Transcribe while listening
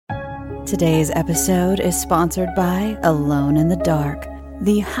Today's episode is sponsored by Alone in the Dark,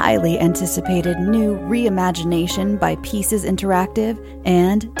 the highly anticipated new reimagination by Pieces Interactive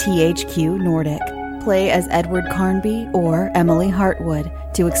and THQ Nordic. Play as Edward Carnby or Emily Hartwood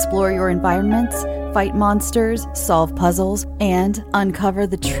to explore your environments, fight monsters, solve puzzles, and uncover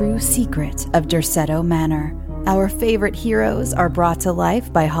the true secret of Derceto Manor. Our favorite heroes are brought to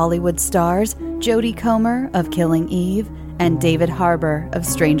life by Hollywood stars Jodie Comer of Killing Eve and David Harbour of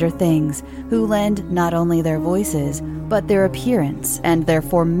Stranger Things, who lend not only their voices, but their appearance and their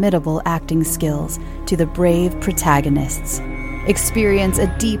formidable acting skills to the brave protagonists. Experience a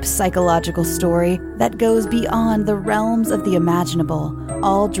deep psychological story that goes beyond the realms of the imaginable,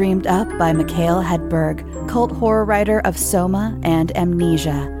 all dreamed up by Mikhail Hedberg, cult horror writer of Soma and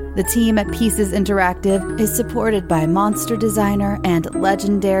Amnesia. The team at Pieces Interactive is supported by monster designer and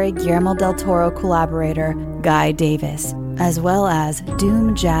legendary Guillermo del Toro collaborator Guy Davis, as well as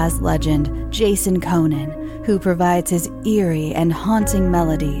Doom jazz legend Jason Conan, who provides his eerie and haunting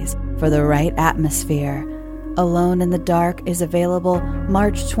melodies for the right atmosphere. Alone in the Dark is available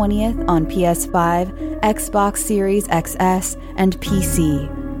March 20th on PS5, Xbox Series XS, and PC.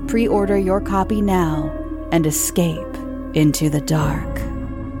 Pre-order your copy now and escape into the dark.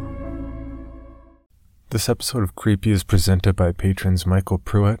 This episode of Creepy is presented by patrons Michael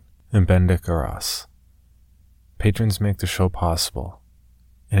Pruitt and Bendik Aras. Patrons make the show possible,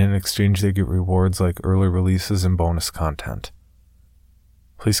 and in exchange they get rewards like early releases and bonus content.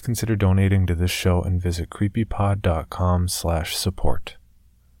 Please consider donating to this show and visit creepypod.com/support.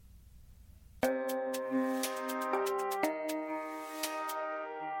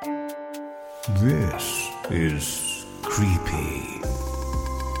 This is Creepy,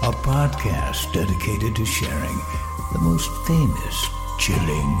 a podcast dedicated to sharing the most famous,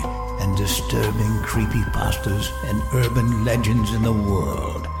 chilling, and disturbing creepypastas and urban legends in the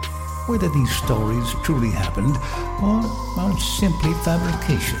world. Whether these stories truly happened or are simply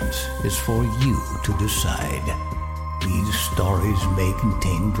fabrications is for you to decide. These stories may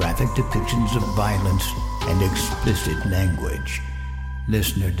contain graphic depictions of violence and explicit language.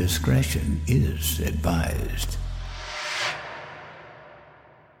 Listener discretion is advised.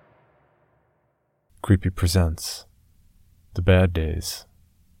 Creepy presents The Bad Days,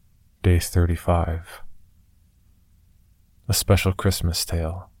 Day 35. A Special Christmas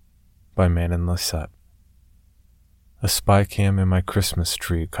Tale by Manon Lisette. A spy cam in my Christmas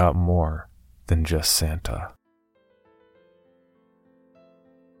tree caught more than just Santa.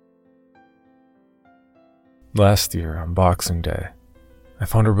 Last year, on Boxing Day, I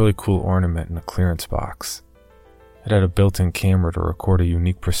found a really cool ornament in a clearance box. It had a built-in camera to record a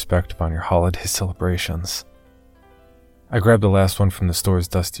unique perspective on your holiday celebrations. I grabbed the last one from the store's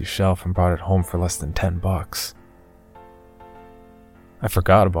dusty shelf and brought it home for less than $10. I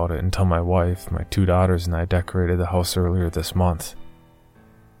forgot about it until my wife, my 2 daughters, and I decorated the house earlier this month.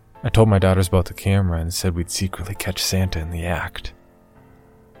 I told my daughters about the camera and said we'd secretly catch Santa in the act.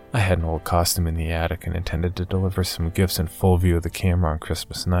 I had an old costume in the attic and intended to deliver some gifts in full view of the camera on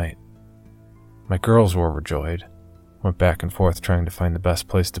Christmas night. My girls were overjoyed, went back and forth trying to find the best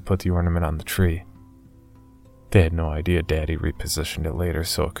place to put the ornament on the tree. They had no idea Daddy repositioned it later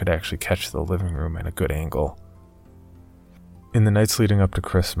so it could actually catch the living room at a good angle. In the nights leading up to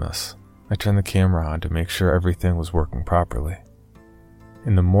Christmas, I turned the camera on to make sure everything was working properly.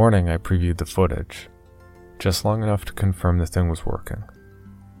 In the morning, I previewed the footage, just long enough to confirm the thing was working.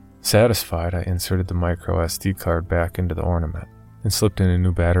 Satisfied, I inserted the micro SD card back into the ornament and slipped in a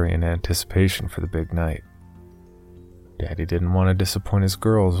new battery in anticipation for the big night. Daddy didn't want to disappoint his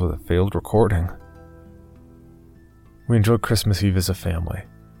girls with a failed recording. We enjoyed Christmas Eve as a family,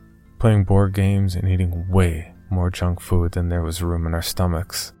 playing board games and eating way more junk food than there was room in our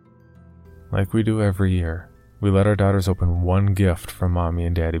stomachs. Like we do every year, we let our daughters open one gift from Mommy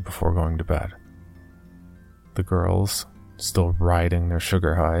and Daddy before going to bed. The girls, still riding their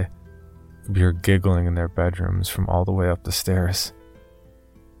sugar high, could be heard giggling in their bedrooms from all the way up the stairs.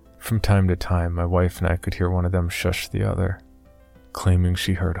 From time to time, my wife and I could hear one of them shush the other, claiming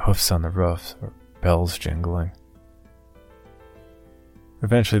she heard hoofs on the roof or bells jingling.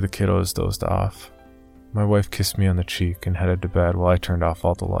 Eventually the kiddos dozed off. My wife kissed me on the cheek and headed to bed while I turned off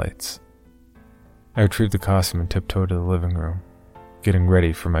all the lights. I retrieved the costume and tiptoed to the living room, getting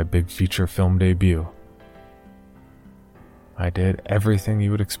ready for my big feature film debut. I did everything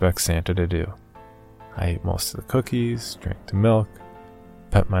you would expect Santa to do. I ate most of the cookies, drank the milk,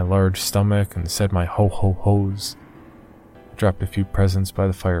 pet my large stomach, and said my ho-ho-hos. I dropped a few presents by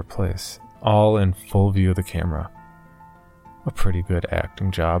the fireplace, all in full view of the camera. A pretty good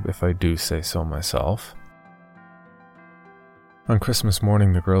acting job, if I do say so myself. On Christmas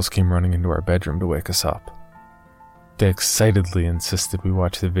morning, the girls came running into our bedroom to wake us up. They excitedly insisted we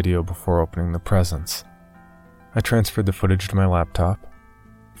watch the video before opening the presents. I transferred the footage to my laptop,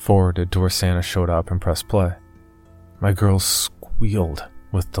 forwarded to where Santa showed up, and pressed play. My girls squealed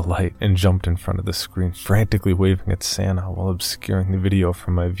with delight and jumped in front of the screen, frantically waving at Santa while obscuring the video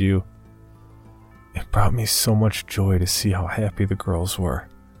from my view. It brought me so much joy to see how happy the girls were.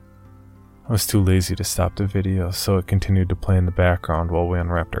 I was too lazy to stop the video, so it continued to play in the background while we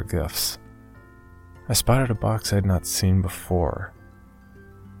unwrapped our gifts. I spotted a box I had not seen before.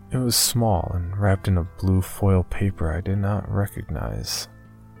 It was small and wrapped in a blue foil paper I did not recognize.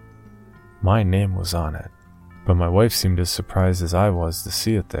 My name was on it, but my wife seemed as surprised as I was to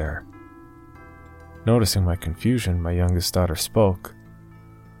see it there. Noticing my confusion, my youngest daughter spoke.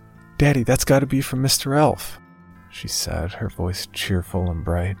 "Daddy, that's got to be from Mr. Elf," she said, her voice cheerful and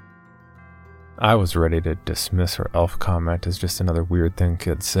bright. I was ready to dismiss her elf comment as just another weird thing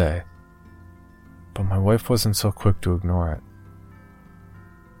kids say. But my wife wasn't so quick to ignore it.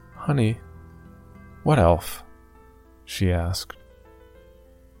 "Honey, what elf?" she asked.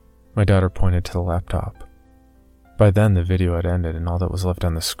 My daughter pointed to the laptop. By then, the video had ended, and all that was left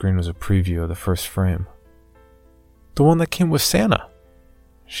on the screen was a preview of the first frame. "The one that came with Santa,"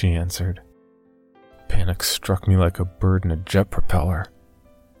 she answered. Panic struck me like a bird in a jet propeller.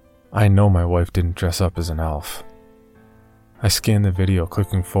 I know my wife didn't dress up as an elf. I scanned the video,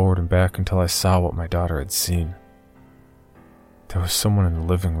 clicking forward and back until I saw what my daughter had seen. There was someone in the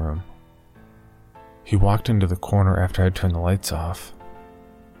living room. He walked into the corner after I'd turned the lights off.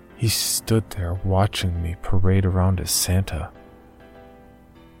 He stood there watching me parade around as Santa.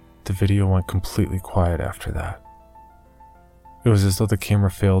 The video went completely quiet after that. It was as though the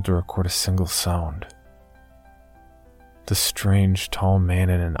camera failed to record a single sound. The strange, tall man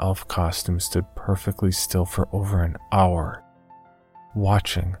in an elf costume stood perfectly still for over an hour,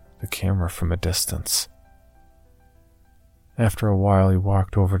 watching the camera from a distance. After a while, he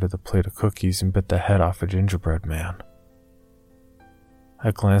walked over to the plate of cookies and bit the head off a gingerbread man.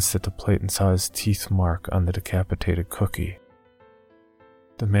 I glanced at the plate and saw his teeth mark on the decapitated cookie.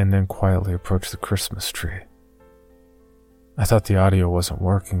 The man then quietly approached the Christmas tree. I thought the audio wasn't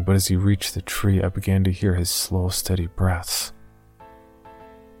working, but as he reached the tree, I began to hear his slow, steady breaths.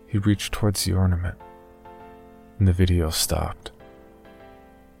 He reached towards the ornament, and the video stopped.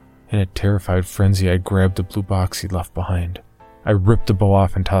 In a terrified frenzy, I grabbed the blue box he left behind. I ripped the bow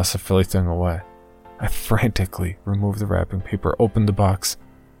off and tossed the filthy thing away. I frantically removed the wrapping paper, opened the box,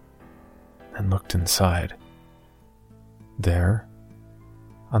 and looked inside. There,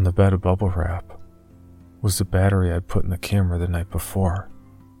 on the bed of bubble wrap, was the battery I'd put in the camera the night before.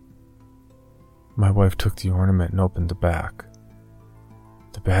 My wife took the ornament and opened the back.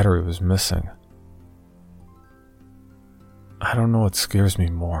 The battery was missing. I don't know what scares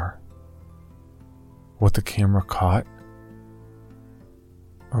me more. What the camera caught,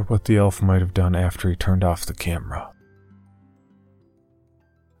 or what the elf might have done after he turned off the camera.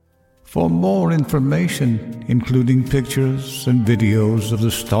 For more information, including pictures and videos of the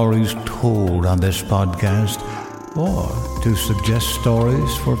stories told on this podcast, or to suggest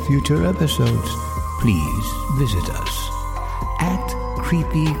stories for future episodes, please visit us at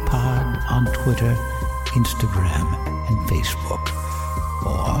CreepyPod on Twitter, Instagram, and Facebook,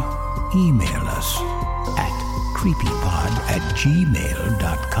 or email us at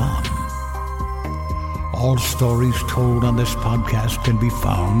creepypod@gmail.com. All stories told on this podcast can be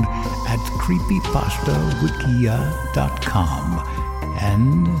found at creepypastawikia.com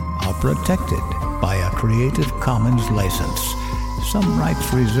and are protected by a Creative Commons license. Some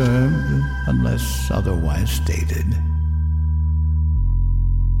rights reserved unless otherwise stated.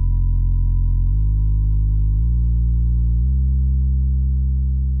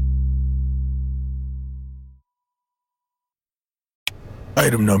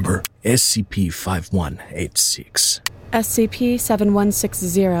 Item number SCP-5186.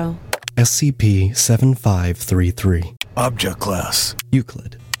 SCP-7160. SCP-7533. Object Class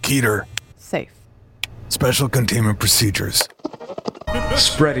Euclid. Keter. Safe. Special Containment Procedures.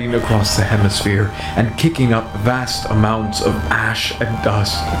 Spreading across the hemisphere and kicking up vast amounts of ash and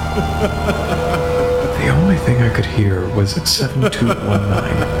dust. The only thing I could hear was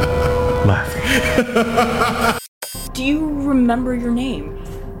 7219 laughing. Do you remember your name?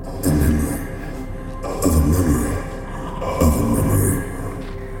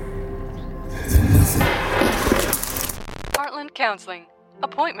 Heartland Counseling.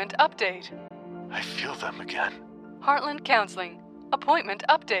 Appointment update. I feel them again. Heartland Counseling. Appointment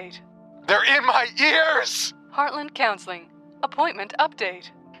update. They're in my ears! Heartland Counseling. Appointment update.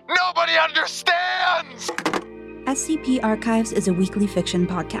 Nobody understands! SCP Archives is a weekly fiction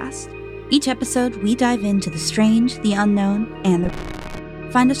podcast. Each episode, we dive into the strange, the unknown, and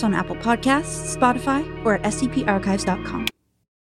the... Find us on Apple Podcasts, Spotify, or at scparchives.com.